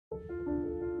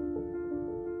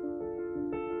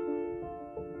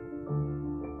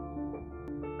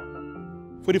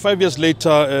45 years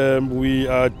later, we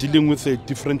are dealing with a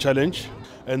different challenge,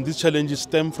 and these challenges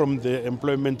stem from the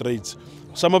employment rates.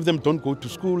 Some of them don't go to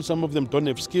school, some of them don't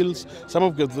have skills, some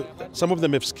of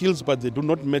them have skills but they do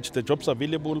not match the jobs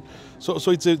available. So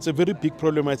it's a very big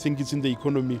problem. I think it's in the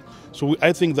economy. So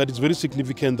I think that it's very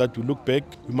significant that we look back.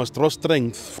 We must draw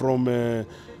strength from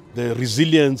the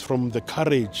resilience, from the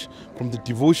courage, from the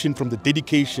devotion, from the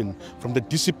dedication, from the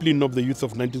discipline of the youth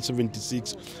of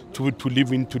 1976 to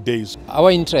live in today's.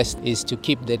 Our interest is to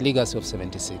keep the legacy of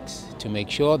 76, to make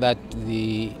sure that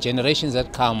the generations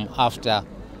that come after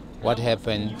what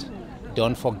happened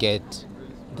don't forget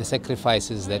the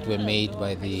sacrifices that were made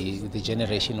by the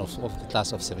generation of the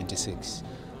class of 76.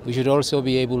 We should also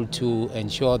be able to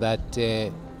ensure that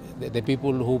the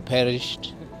people who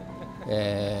perished,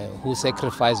 who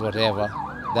sacrificed whatever,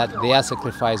 that their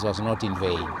sacrifice was not in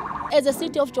vain. As a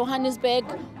City of Johannesburg,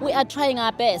 we are trying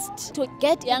our best to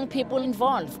get young people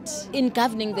involved in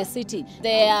governing the city.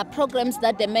 There are programs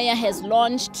that the mayor has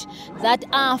launched that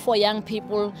are for young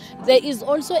people. There is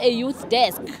also a youth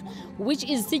desk which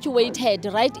is situated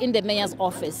right in the mayor's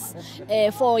office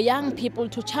for young people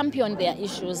to champion their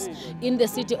issues in the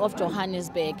City of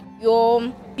Johannesburg.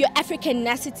 Your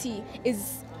Africanity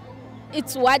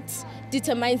it's what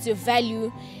determines your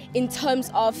value in terms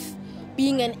of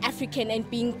being an African and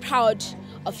being proud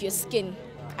of your skin.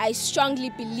 I strongly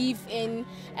believe in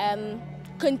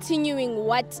continuing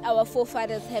what our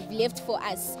forefathers have left for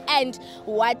us and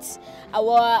what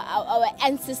our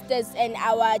ancestors and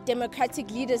our democratic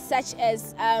leaders such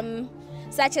as the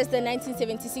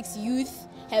 1976 youth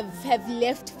have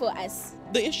left for us.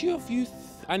 The issue of youth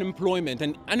unemployment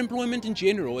and unemployment in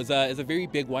general is a very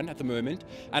big one at the moment,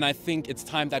 and I think it's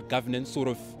time that governance sort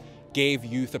of gave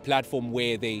youth a platform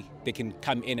where they can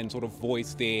come in and sort of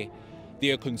voice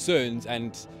their concerns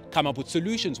and come up with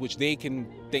solutions which they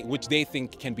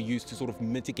think can be used to sort of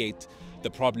mitigate the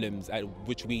problems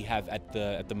which we have at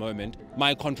the moment.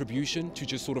 My contribution to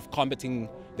just sort of combating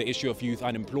the issue of youth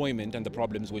unemployment and the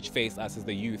problems which face us as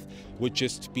the youth would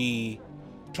just be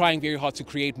trying very hard to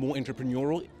create more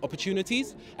entrepreneurial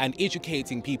opportunities and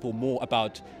educating people more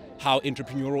about how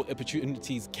entrepreneurial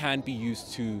opportunities can be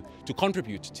used to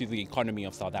contribute to the economy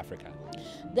of South Africa.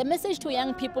 The message to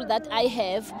young people that I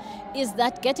have is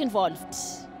that get involved.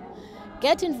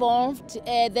 Get involved.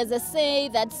 There's a say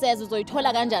that says,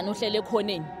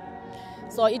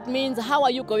 so it means how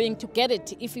are you going to get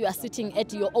it if you are sitting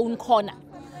at your own corner?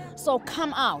 So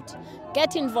come out,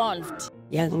 get involved.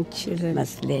 Young children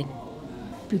must learn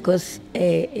because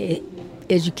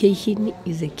education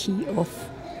is the key of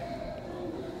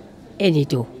any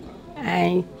door.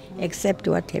 I accept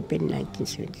what happened in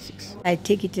 1976. I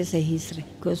take it as a history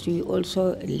because we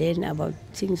also learn about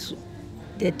things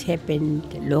that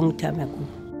happened a long time ago.